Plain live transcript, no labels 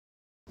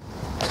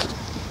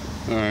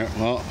Alright,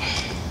 well,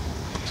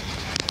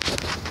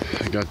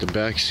 I got the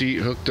back seat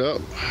hooked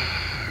up.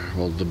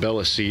 Well, the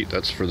Bella seat,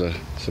 that's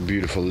a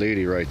beautiful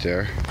lady right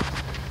there.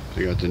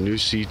 I got the new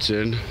seats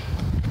in.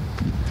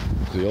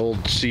 The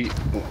old seat,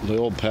 the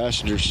old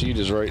passenger seat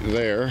is right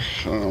there.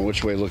 I don't know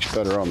which way looks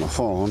better on the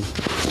phone.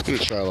 I'm gonna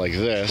try like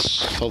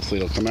this. Hopefully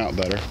it'll come out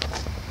better.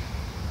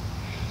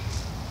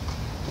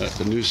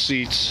 The new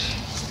seats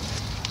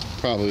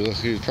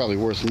probably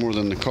worth more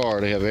than the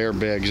car. They have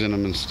airbags in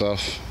them and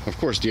stuff. Of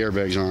course the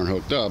airbags aren't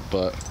hooked up,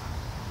 but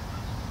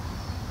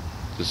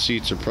the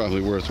seats are probably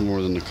worth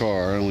more than the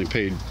car. I only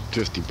paid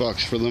 50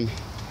 bucks for them.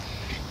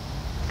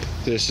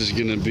 This is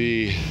gonna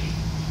be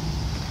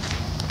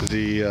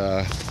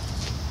the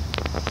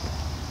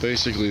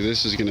basically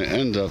this is gonna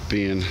end up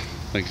being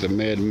like the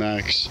Mad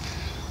Max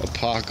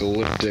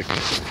apocalyptic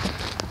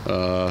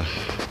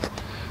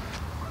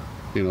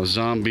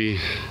zombie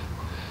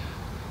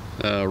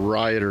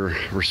rioter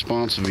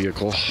response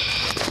vehicle.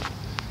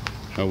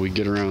 How we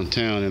get around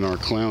town in our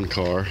clown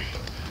car.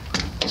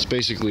 It's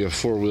basically a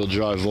four-wheel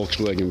drive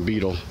Volkswagen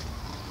Beetle.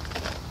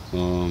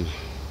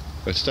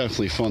 It's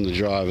definitely fun to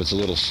drive. It's a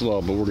little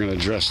slow, but we're going to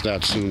address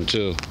that soon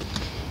too.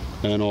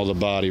 And all the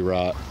body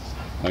rot.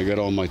 I got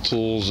all my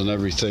tools and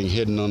everything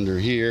hidden under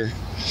here.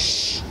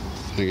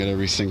 I got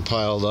everything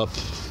piled up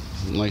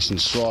nice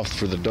and soft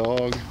for the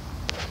dog.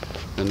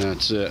 And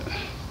that's it.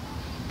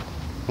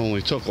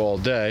 Only took all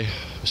day.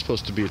 It was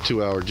supposed to be a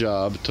 2-hour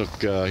job. It took,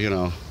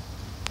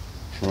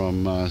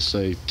 from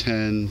say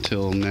 10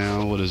 till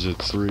now, what is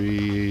it,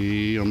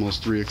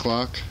 almost 3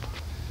 o'clock.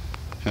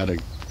 Had to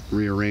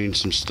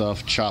rearrange some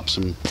stuff, chop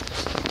some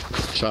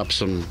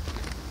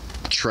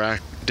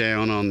track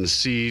down on the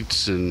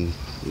seats and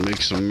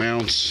make some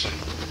mounts.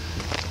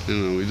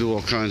 We do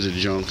all kinds of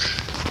junk.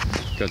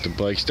 Got the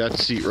bikes. That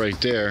seat right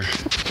there,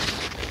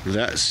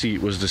 that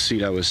seat was the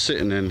seat I was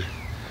sitting in,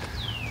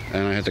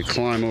 and I had to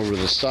climb over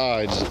the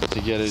sides to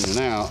get in and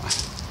out,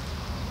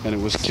 and it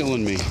was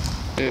killing me.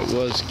 It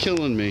was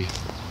killing me.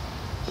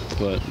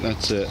 But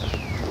that's it.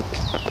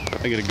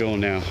 I gotta go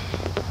now.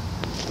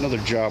 Another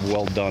job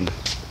well done.